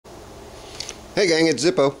Hey gang, it's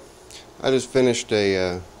Zippo. I just finished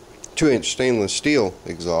a 2-inch stainless steel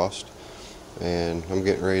exhaust, and I'm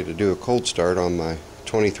getting ready to do a cold start on my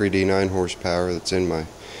 23D 9 horsepower that's in my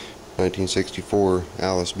 1964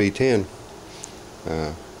 Allis B10.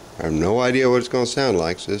 I have no idea what it's going to sound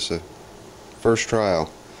like, so this is a first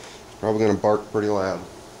trial. It's probably going to bark pretty loud.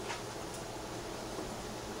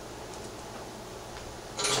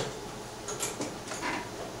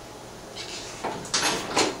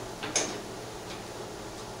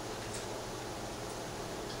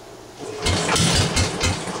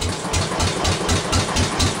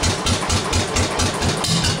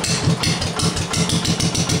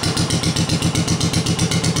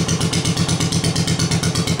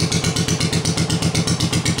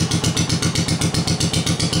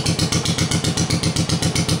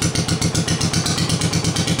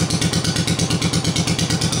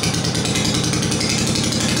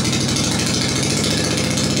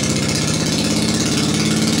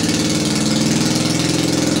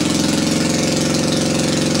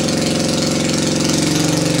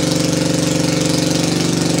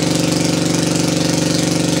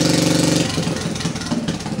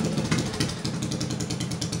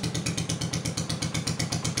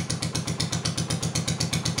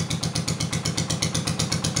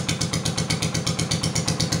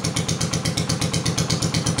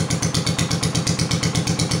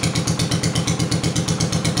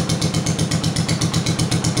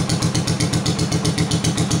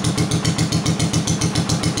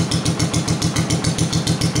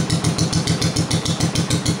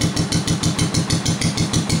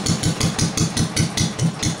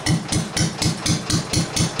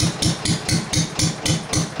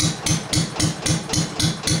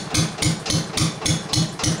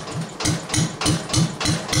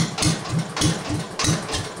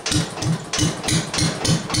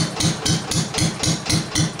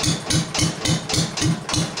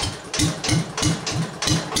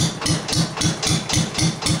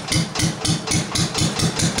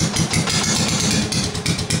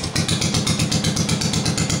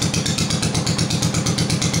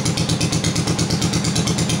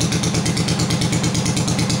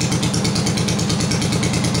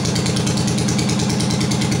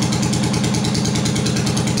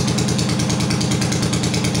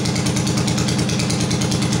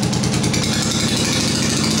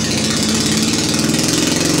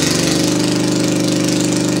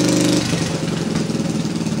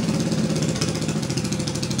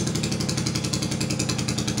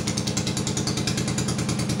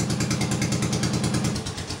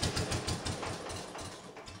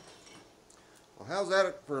 How's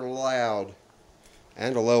that for loud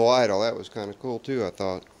and a low idle? That was kind of cool too, I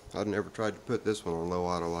thought. I'd never tried to put this one on low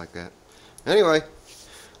idle like that. Anyway,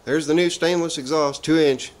 there's the new stainless exhaust,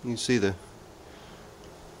 2-inch. You can see the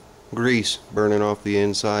grease burning off the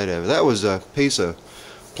inside of it. That was a piece of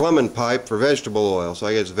plumbing pipe for vegetable oil, so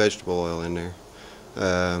I guess vegetable oil in there.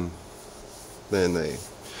 Then they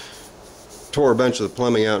tore a bunch of the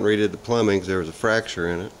plumbing out and redid the plumbing because there was a fracture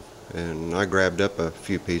in it, and I grabbed up a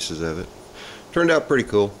few pieces of it. Turned out pretty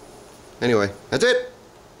cool. Anyway, that's it.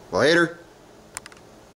 Later.